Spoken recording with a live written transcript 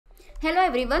Hello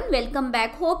everyone, welcome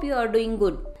back. Hope you are doing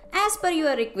good. As per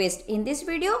your request, in this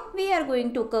video, we are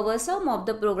going to cover some of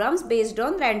the programs based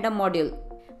on random module.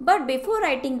 But before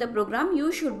writing the program,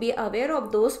 you should be aware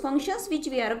of those functions which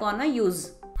we are gonna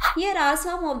use. Here are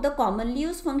some of the commonly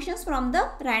used functions from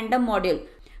the random module.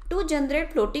 To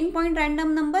generate floating point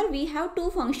random number, we have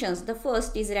two functions. The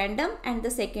first is random and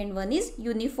the second one is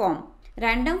uniform.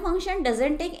 Random function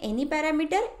doesn't take any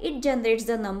parameter. It generates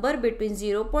the number between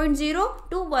 0.0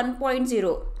 to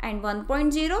 1.0 and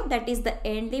 1.0, that is the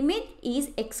end limit, is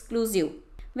exclusive.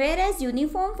 Whereas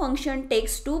uniform function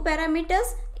takes two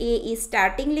parameters. A is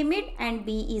starting limit and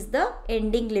B is the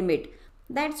ending limit.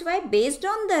 That's why based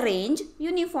on the range,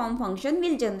 uniform function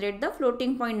will generate the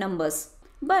floating point numbers.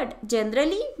 But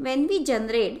generally when we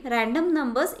generate random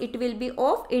numbers, it will be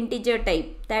of integer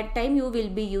type. That time you will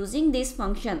be using this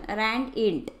function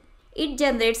randint. It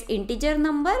generates integer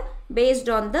number based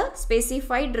on the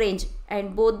specified range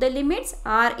and both the limits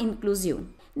are inclusive.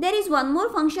 There is one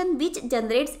more function which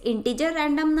generates integer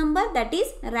random number, that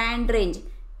is randrange.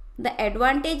 The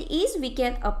advantage is we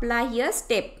can apply here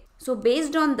step. So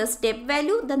based on the step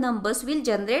value, the numbers will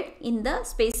generate in the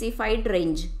specified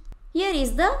range. Here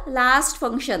is the last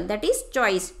function, that is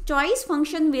choice. Choice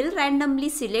function will randomly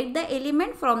select the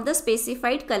element from the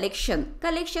specified collection.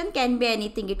 Collection can be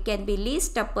anything. It can be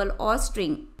list, tuple or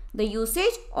string. The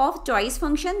usage of choice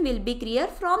function will be clear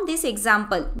from this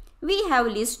example. We have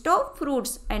list of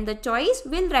fruits and the choice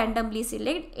will randomly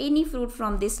select any fruit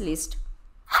from this list.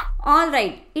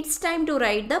 Alright, it's time to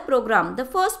write the program. The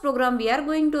first program we are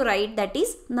going to write, that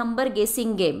is number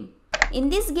guessing game. In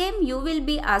this game, you will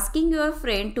be asking your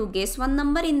friend to guess one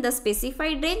number in the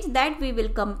specified range that we will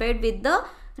compare with the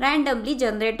randomly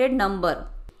generated number.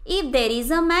 If there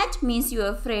is a match, means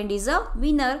your friend is a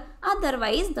winner,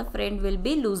 otherwise the friend will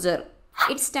be loser.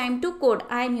 It's time to code.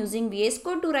 I am using VS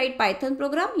Code to write Python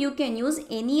program. You can use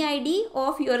any IDE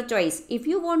of your choice. If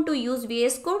you want to use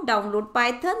VS Code, download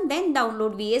Python, then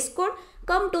download VS Code.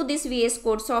 Come to this VS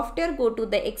Code software, go to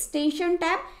the extension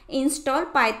tab, install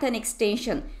Python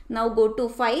extension. Now go to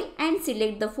file and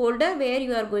select the folder where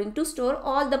you are going to store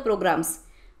all the programs.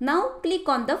 Now click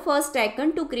on the first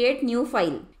icon to create new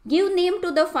file. Give name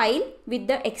to the file with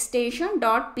the extension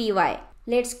 .py.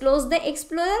 Let's close the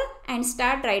Explorer and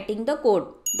start writing the code.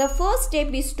 The first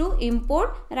step is to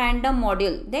import random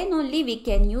module. Then only we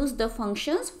can use the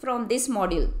functions from this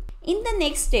module. In the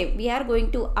next step, we are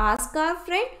going to ask our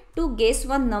friend to guess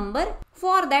one number.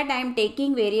 For that I am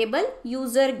taking variable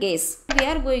user guess. We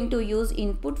are going to use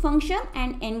input function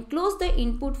and enclose the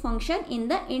input function in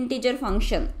the integer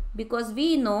function, because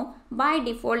we know by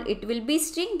default it will be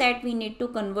string that we need to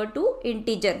convert to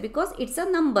integer because it's a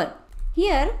number.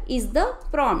 Here is the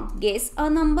prompt, guess a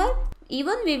number.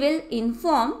 Even we will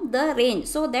inform the range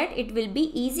so that it will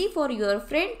be easy for your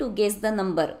friend to guess the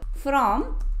number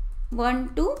from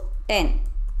 1 to 10.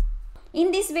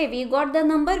 In this way we got the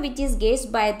number which is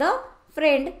guessed by the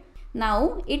friend.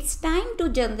 Now it's time to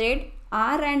generate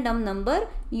our random number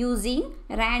using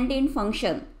randint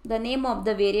function. The name of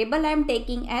the variable I am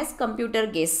taking as computer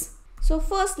guess. So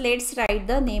first let's write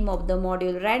the name of the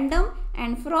module random,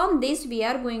 and from this we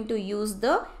are going to use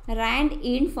the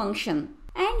randint function.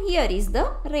 And here is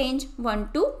the range 1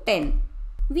 to 10.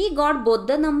 We got both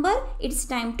the number. It's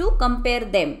time to compare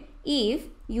them. If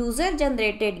user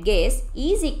generated guess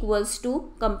is equals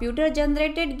to computer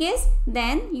generated guess,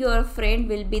 then your friend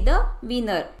will be the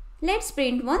winner. Let's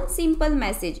print one simple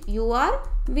message, you are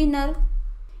winner.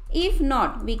 If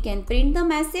not, we can print the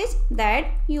message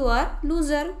that you are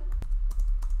loser.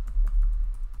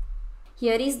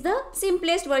 Here is the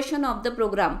simplest version of the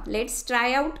program. Let's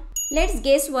try out. Let's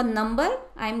guess one number.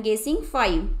 I am guessing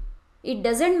 5. It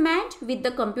doesn't match with the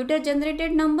computer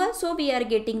generated number, so we are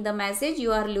getting the message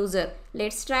you are loser.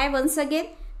 Let's try once again.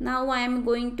 Now I am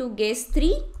going to guess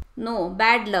 3. No,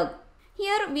 bad luck.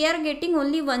 Here we are getting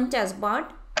only one chance,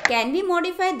 but can we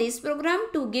modify this program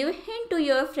to give hint to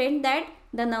your friend that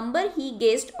the number he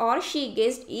guessed or she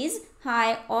guessed is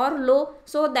high or low,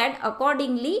 so that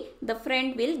accordingly the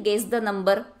friend will guess the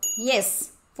number?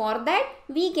 Yes. For that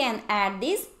we can add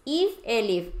this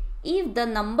if-elif. If the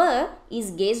number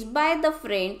is guessed by the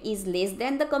friend is less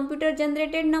than the computer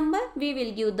generated number, we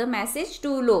will give the message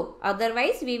too low.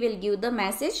 Otherwise, we will give the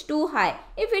message too high.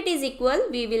 If it is equal,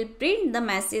 we will print the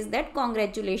message that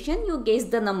congratulations, you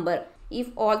guessed the number. If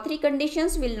all three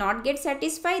conditions will not get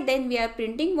satisfied, then we are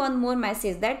printing one more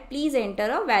message that please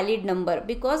enter a valid number,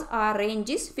 because our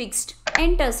range is fixed.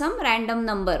 Enter some random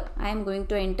number. I am going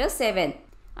to enter 7.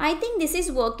 I think this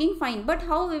is working fine, but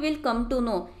how we will come to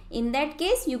know? In that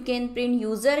case, you can print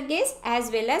user guess as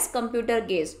well as computer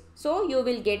guess. So you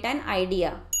will get an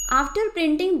idea. After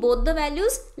printing both the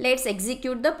values, let's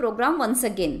execute the program once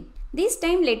again. This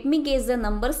time let me guess the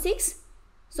number 6.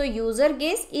 So user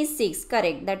guess is 6,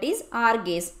 correct, that is our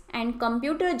guess, and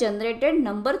computer generated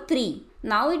number 3.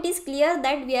 Now it is clear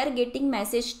that we are getting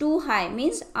message too high,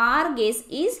 means our guess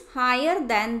is higher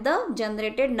than the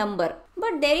generated number.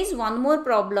 But there is one more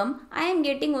problem. I am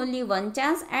getting only one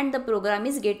chance and the program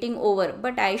is getting over,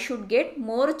 but I should get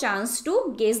more chance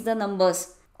to guess the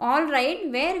numbers.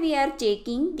 Alright, where we are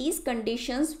checking these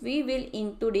conditions, we will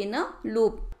include in a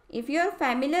loop. If you are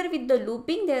familiar with the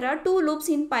looping, there are two loops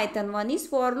in Python. One is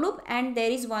for loop and there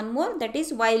is one more, that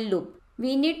is while loop.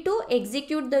 We need to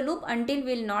execute the loop until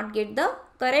we will not get the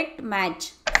correct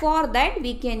match. For that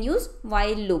we can use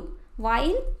while loop.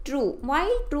 While true.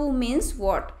 While true means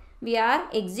what? We are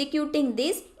executing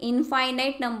this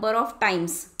infinite number of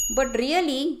times. But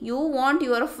really, you want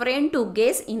your friend to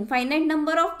guess infinite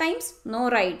number of times? No,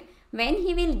 right? When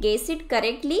he will guess it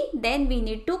correctly, then we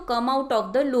need to come out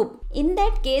of the loop. In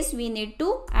that case, we need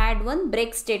to add one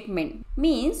break statement.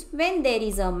 Means when there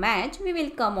is a match, we will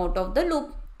come out of the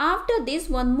loop. After this,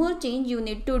 one more change you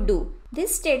need to do.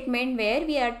 This statement where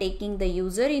we are taking the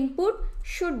user input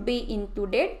should be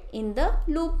included in the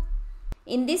loop.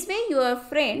 In this way, your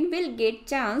friend will get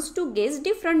chance to guess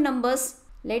different numbers.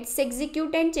 Let's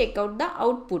execute and check out the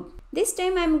output. This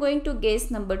time I am going to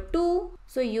guess number 2.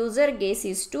 So user guess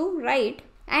is 2, right?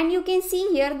 And you can see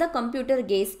here the computer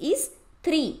guess is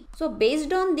 3. So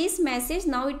based on this message,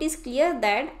 now it is clear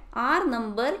that our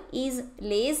number is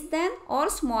less than or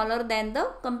smaller than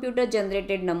the computer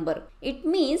generated number. It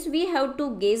means we have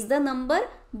to guess the number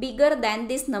bigger than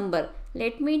this number.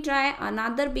 Let me try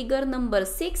another bigger number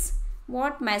 6.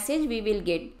 What message we will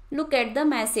get? Look at the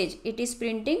message. It is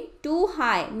printing too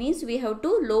high, means we have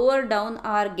to lower down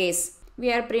our guess.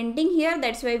 We are printing here,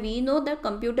 that's why we know the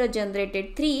computer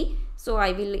generated 3. So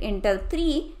I will enter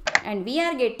 3 and we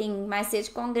are getting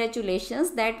message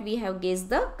congratulations that we have guessed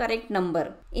the correct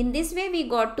number. In this way we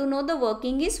got to know the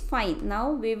working is fine.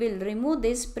 Now we will remove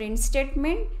this print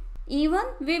statement. Even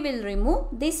we will remove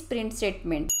this print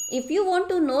statement. If you want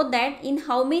to know that in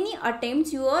how many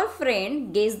attempts your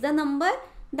friend guessed the number,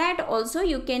 that also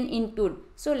you can include.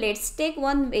 So let's take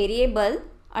one variable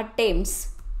attempts.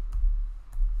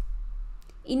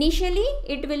 Initially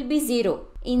it will be 0.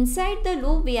 Inside the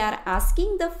loop we are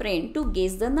asking the friend to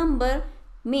guess the number,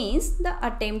 means the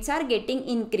attempts are getting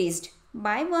increased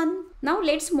by 1. Now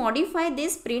let's modify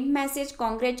this print message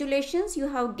congratulations, you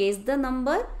have guessed the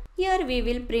number. Here we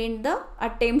will print the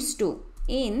attempts too.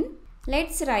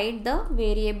 Let's write the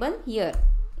variable here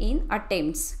in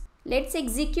attempts. Let's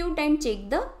execute and check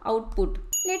the output.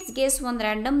 Let's guess one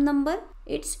random number.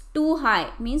 It's too high,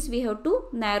 means we have to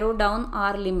narrow down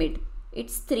our limit.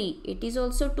 It's 3. It is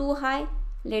also too high.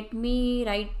 Let me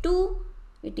write 2.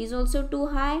 It is also too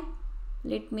high.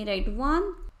 Let me write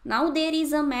 1. Now there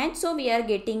is a match, so we are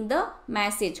getting the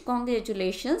message.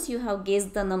 Congratulations, you have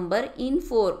guessed the number in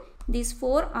 4. These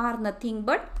 4 are nothing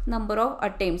but number of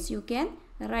attempts. You can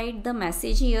write the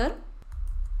message here.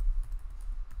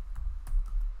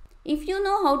 If you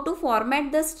know how to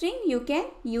format the string, you can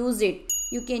use it.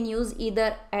 You can use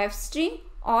either F string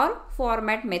or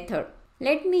format method.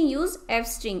 Let me use F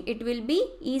string. It will be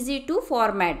easy to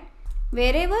format.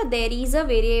 Wherever there is a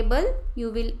variable,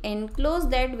 you will enclose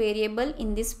that variable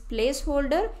in this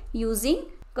placeholder using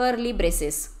curly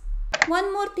braces.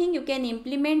 One more thing you can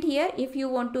implement here if you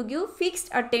want to give fixed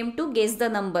attempt to guess the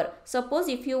number. Suppose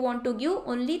if you want to give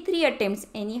only 3 attempts,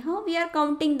 anyhow we are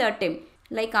counting the attempt.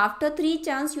 Like after 3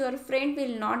 chance your friend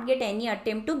will not get any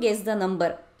attempt to guess the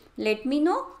number. Let me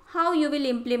know how you will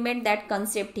implement that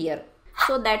concept here.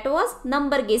 So that was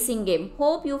number guessing game.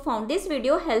 Hope you found this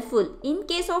video helpful. In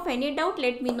case of any doubt,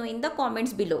 let me know in the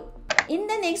comments below. In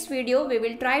the next video, we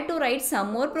will try to write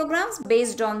some more programs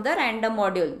based on the random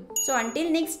module. So until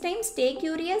next time, stay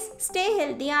curious, stay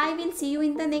healthy. I will see you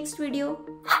in the next video.